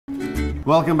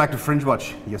Welcome back to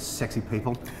FringeWatch, you sexy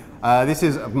people. This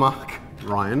is Mark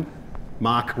Ryan.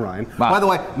 Mark. By the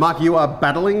way, Mark, you are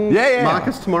battling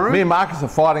Marcus tomorrow? Me and Marcus are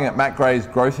fighting at Matt Gray's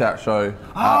Gross Out show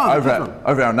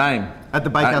over our name. At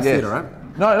the Bakehouse Theatre,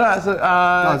 right? No, it's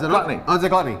Gluttony. Oh, it's a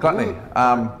Gluttony. Gluttony.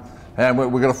 And we're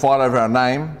going to fight over our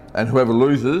name, and whoever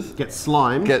loses gets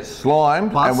slimed,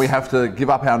 plus, and we have to give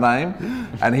up our name,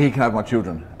 and he can have my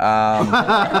children.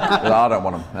 I don't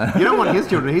want him. You don't want his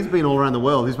children. He's been all around the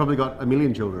world. He's probably got 1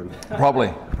 million children.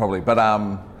 Probably. But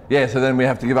yeah, so then we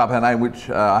have to give up our name, which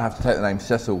I have to take the name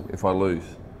Cecil if I lose.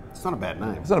 It's not a bad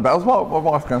name. It's not a bad. It was my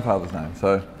wife's grandfather's name.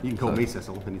 So you can call me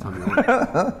Cecil anytime you want.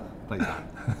 Please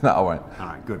don't. No, I won't. All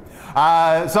right, good.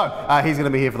 He's going to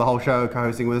be here for the whole show,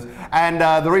 co-hosting with us. And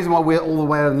the reason why we're all the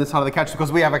way on this side of the couch is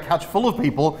because we have a couch full of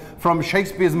people from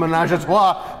Shakespeare's Menage a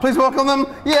Trois. Please welcome them.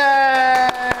 Yay!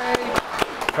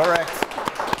 Correct.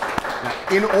 Now,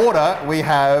 in order, we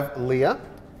have Leah,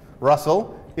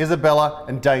 Russell, Isabella,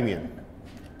 and Damien.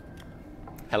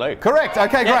 Hello. Correct.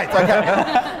 Okay, great.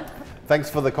 Okay. Thanks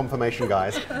for the confirmation,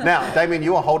 guys. Now, Damien,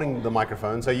 you are holding the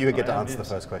microphone, so you get to answer the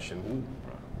first question.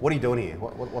 What are you doing here?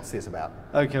 What's this about?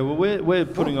 Okay, well, we're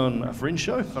putting on a Fringe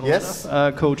show,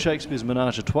 called Shakespeare's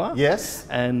Menage a Trois. Yes.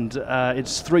 And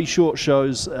it's 3 short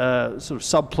shows, sort of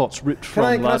subplots ripped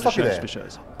from larger Shakespeare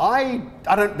shows.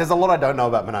 There's a lot I don't know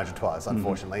about Menage a Trois,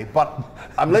 unfortunately, but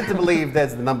I'm led to believe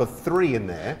there's the number 3 in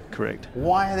there. Correct.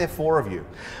 Why are there 4 of you?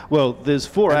 Well, there's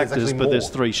 4 actors, but there's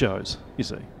 3 shows, you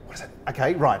see. What is it?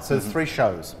 Okay, right, so there's 3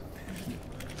 shows.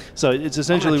 So it's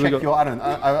essentially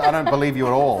I don't believe you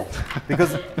at all,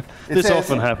 because this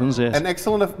often happens. Yes. An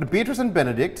excellent Beatrice and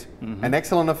Benedict, An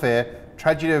Excellent Affair,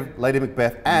 Tragedy of Lady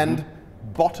Macbeth, and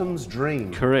Bottom's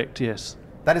Dream. Correct. Yes.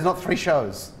 That is not 3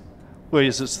 shows. Well,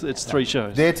 yes, it's 3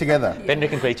 shows. They're together.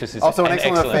 Benedict and Beatrice is also an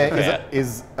excellent affair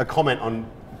is a comment on.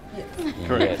 Yes.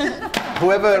 Correct.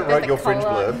 Whoever wrote your Fringe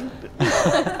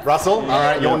blurb, Russell. All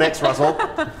right, you're next, Russell.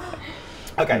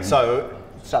 Okay, so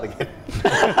start again.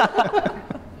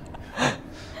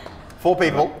 4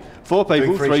 people. 4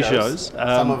 people, 3 shows.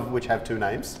 Some of which have 2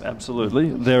 names.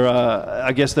 Absolutely. There are,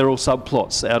 I guess they're all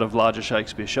subplots out of larger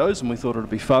Shakespeare shows, and we thought it would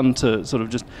be fun to sort of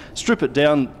just strip it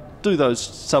down, do those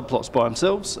subplots by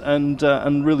themselves, and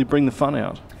really bring the fun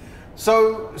out.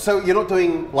 So you're not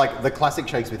doing like the classic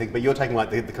Shakespeare thing, but you're taking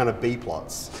like the kind of B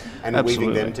plots and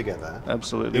weaving them together.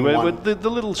 Absolutely. The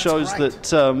little shows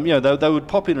that they would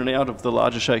pop in and out of the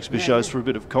larger Shakespeare shows for a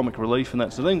bit of comic relief and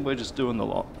that sort of thing. We're just doing the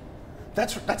lot.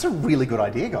 That's a really good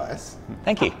idea, guys.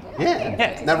 Thank you.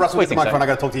 Yeah. Now, Russell, with the microphone, I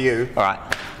got to talk to you. All right.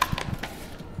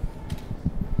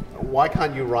 Why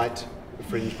can't you write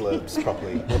Fringe blurbs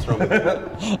properly? What's wrong with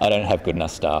you? I don't have good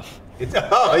enough staff. You need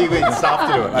staff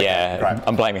to do it. Okay, yeah, great.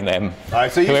 I'm blaming them. All right,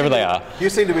 so whoever they are. You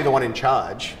seem to be the one in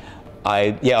charge.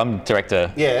 I'm director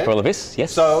for all of this.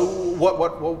 Yes. So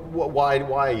why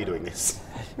are you doing this?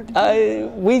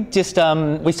 We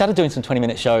started doing some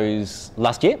 20-minute shows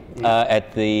last year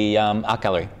at the art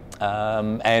gallery,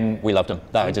 and we loved them.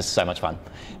 They were just so much fun.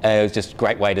 It was just a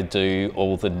great way to do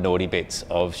all the naughty bits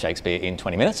of Shakespeare in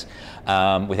 20 minutes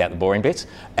without the boring bits,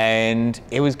 and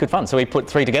it was good fun. So we put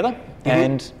 3 together,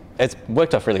 and it's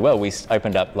worked off really well. We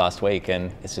opened up last week,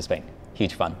 and it's just been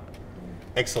huge fun.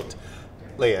 Excellent.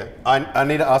 Leah, I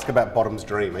need to ask about Bottom's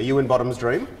Dream. Are you in Bottom's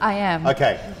Dream? I am.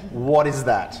 Okay, what is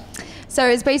that? So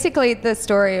it's basically the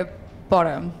story of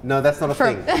Bottom. No, that's not a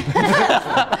thing.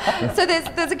 So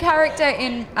there's a character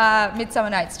in Midsummer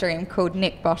Night's Dream called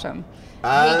Nick Bottom. He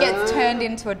gets turned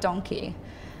into a donkey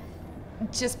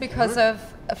just because of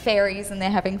fairies and they're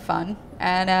having fun.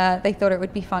 And they thought it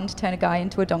would be fun to turn a guy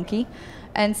into a donkey.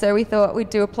 And so we thought we'd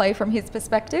do a play from his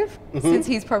perspective, since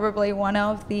he's probably one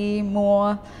of the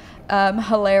more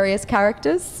hilarious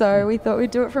characters. So we thought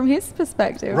we'd do it from his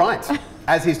perspective. Right.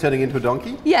 As he's turning into a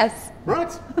donkey? Yes.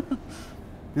 Right.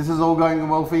 This is all going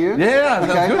well for you? Yeah,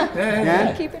 that's good.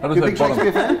 Yeah. Keep it. You're a big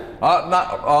Shakespeare fan? No,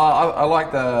 I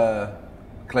like the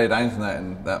Claire Danes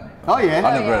and that. Oh yeah.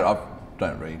 I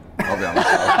don't read. I'll be honest.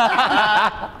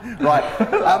 Right.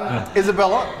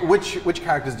 Isabella, which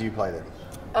characters do you play then?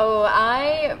 Oh,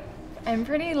 I am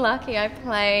pretty lucky. I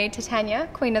play Titania,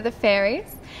 Queen of the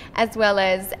Fairies, as well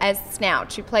as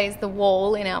Snout, who plays the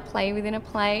wall in our play within a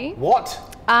play. What?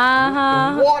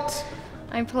 What?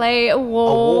 I play a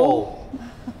wall. A wall.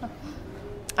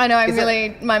 I know,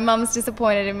 my mum's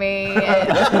disappointed in me.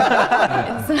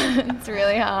 It's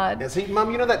really hard. Yeah, see, Mum,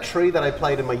 you know that tree that I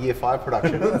played in my Year 5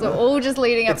 production? So all just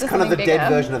leading up to something bigger. It's kind of the dead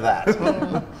version of that.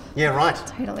 Yeah, right.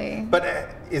 Totally. But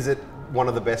is it one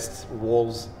of the best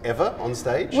walls ever on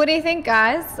stage? What do you think,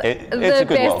 guys? It's the a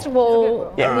good best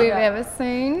wall Yeah. we've ever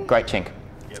seen. Great chink.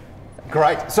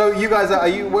 Great. So you guys,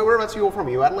 whereabouts are you all from?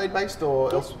 Are you Adelaide based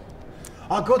or else?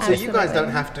 Oh, good. So you guys Absolutely.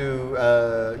 don't have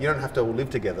to. You don't have to all live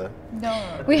together.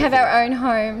 No. We have our own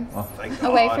homes Thank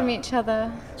away God. from each other.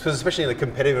 Because especially in a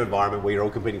competitive environment where you're all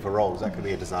competing for roles, that could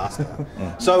be a disaster.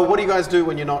 So what do you guys do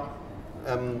when you're not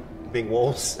being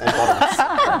walls and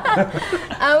bottoms?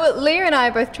 Well, Leah and I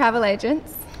are both travel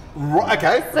agents. Right,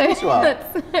 okay, of course you are.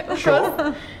 That's, of Sure.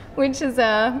 course, which is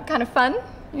kind of fun.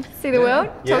 You see the world,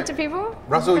 Yeah. talk to people.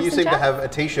 Russell, have you some seem to chat. have a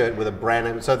T-shirt with a brand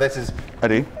name. So this is. I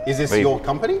do. Is this We- your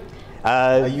company?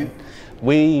 Are you?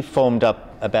 We formed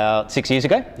up about 6 years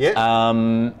ago. Yeah.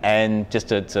 And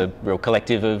just it's a real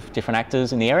collective of different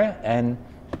actors in the area and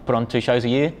put on 2 shows a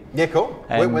year. Yeah, cool.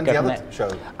 And When's go the from other there.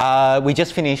 show? We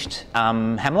just finished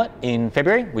Hamlet in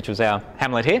February, which was our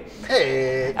Hamlet here.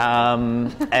 Hey.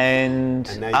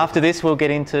 And now you- after this, we'll get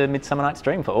into Midsummer Night's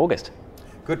Dream for August.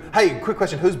 Good. Hey, quick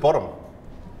question. Who's bottom?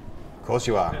 Of course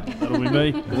you are. That'll be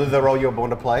me. Is it the role you're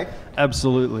born to play?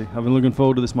 Absolutely. I've been looking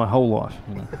forward to this my whole life.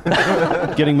 You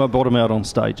know. Getting my bottom out on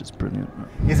stage is brilliant.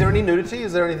 Is there any nudity?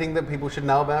 Is there anything that people should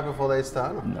know about before they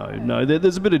start? No,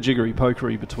 there's a bit of jiggery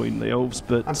pokery between the elves,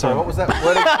 but I'm sorry, what was that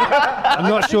word? I'm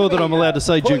not sure that I'm allowed to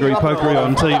say Put you jiggery up on a pokery lot.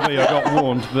 on TV. I got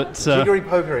warned, but Jiggery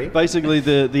pokery. basically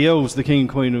the elves, the king and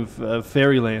queen of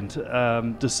fairyland,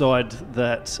 decide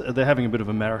that they're having a bit of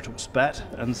a marital spat,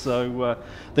 and so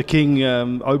the king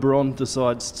Oberon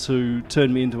decides to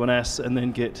turn me into an ass and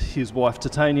then get his wife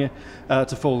Titania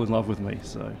to fall in love with me.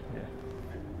 So yeah.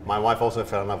 My wife also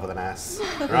fell in love with an ass.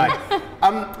 Right.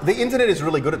 The internet is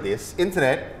really good at this.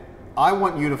 Internet, I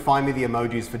want you to find me the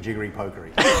emojis for jiggery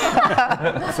pokery.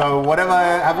 So whatever,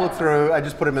 have a look through. I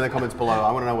just put them in the comments below.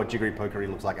 I want to know what jiggery pokery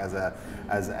looks like as a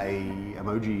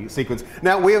emoji sequence.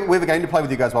 Now we have a game to play with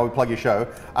you guys while we plug your show.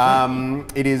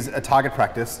 It is a target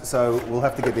practice, so we'll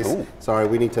have to get this. Ooh. Sorry,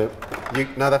 we need to.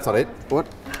 No, that's not it. What?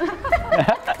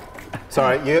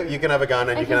 Sorry, you can have a gun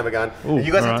and you can have a gun. Ooh,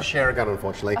 You guys have alright. to share a gun,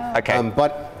 unfortunately. Okay.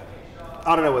 But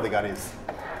I don't know where the gun is.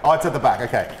 Oh, it's at the back.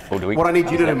 Okay. Oh, do we- What I need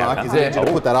you to do, Mark, is I need you to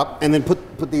Oh. put that up and then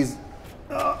put these.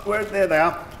 There they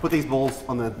are. Put these balls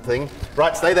on the thing.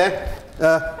 Right, stay there.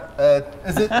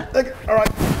 Is it? Okay, all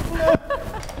right.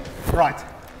 Right.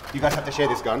 You guys have to share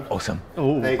this gun. Awesome.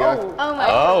 There you go. Oh my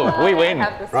Oh, we win.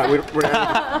 Right, we're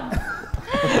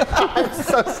I'm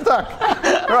so stuck.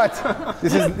 Right.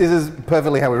 This is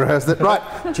perfectly how we rehearsed it. Right.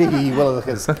 Gee,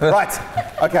 willikers.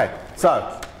 Right. Okay.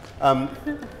 So, there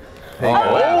you go.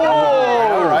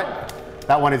 All right.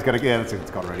 That one is gonna. Yeah, it's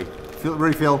got ready.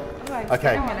 Refill.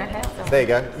 Okay. There you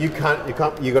go. You can't.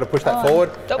 You got to push that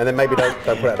forward, and then maybe don't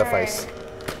put it at the face.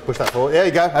 Push that forward. There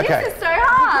you go. Okay. This is so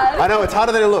hard. I know it's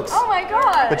harder than it looks. Oh my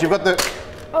god. But you've got the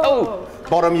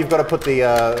bottom. You've got to put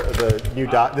the new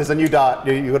dart. There's a new dart.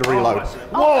 You've got to reload.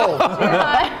 Whoa!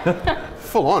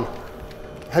 Full on.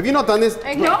 Have you not done this?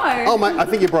 No. Oh my! I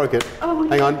think you broke it. Oh,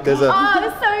 Hang on. There's a Oh,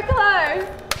 it's so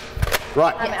close.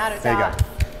 right. I'm out of There you go. darts.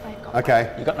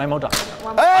 Okay. You got no more dice.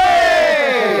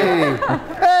 Hey!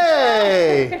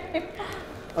 Hey!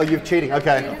 Oh, you're cheating.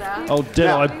 Okay. Oh, damn!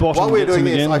 Now, I bottom while we're gets him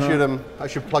doing this, again. I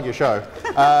should plug your show.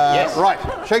 Yes. Right,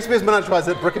 Shakespeare's Menage is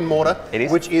at Brick+Mortar, It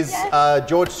is. which is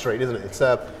George Street, isn't it? It's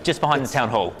Just behind the town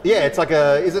hall. yeah, it's like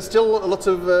a. Is it still lots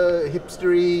of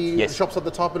hipstery Yes. shops at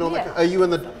the top and all that? Yeah. Are you in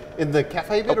the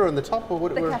cafe bit or in the top or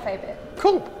what? The where- cafe bit.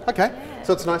 Cool. Okay.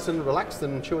 So it's nice and relaxed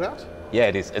and chilled out. Yeah,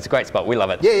 it is. It's a great spot. We love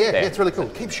it. Yeah, There. it's really cool.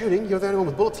 Keep shooting. You're the only one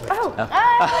with bullets left. Oh.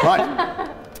 Right.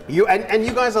 You and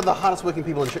you guys are the hardest working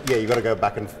people in. Yeah, you got to go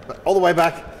back and all the way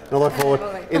back and all the way forward.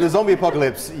 In the zombie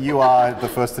apocalypse, you are the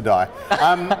first to die.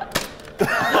 And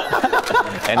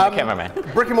the cameraman.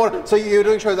 Brick+Mortar. So you're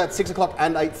doing shows at 6 o'clock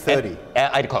and 8:30.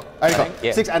 8 o'clock. 8 o'clock.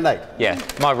 Yeah. 6 and 8. Yeah.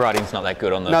 My writing's not that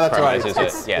good on the No, that's all right. promos,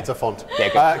 is it? Yeah. It's a font.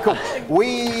 Yeah, good. Cool.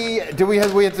 We had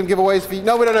some giveaways for you.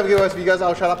 No, we don't have giveaways for you guys.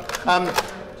 I'll shut up.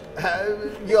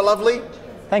 You're lovely.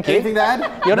 Thank you. Anything to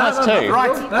add? You're nice too.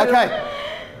 Right. Okay.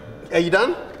 Are you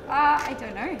done? I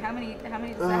don't know. How many does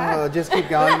that have? Oh, just keep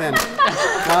going then.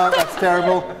 No, that's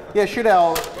terrible. Yeah, shoot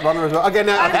our runner as well. Okay,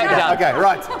 no. done. Okay,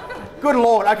 right. Good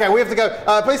Lord. Okay, we have to go.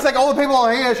 Please thank all the people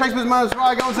here at Shakespeare's Menage. Go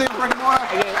and see Brick+Mortar.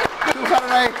 Till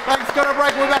Saturday. Thanks. Go to a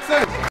break. We'll be back soon.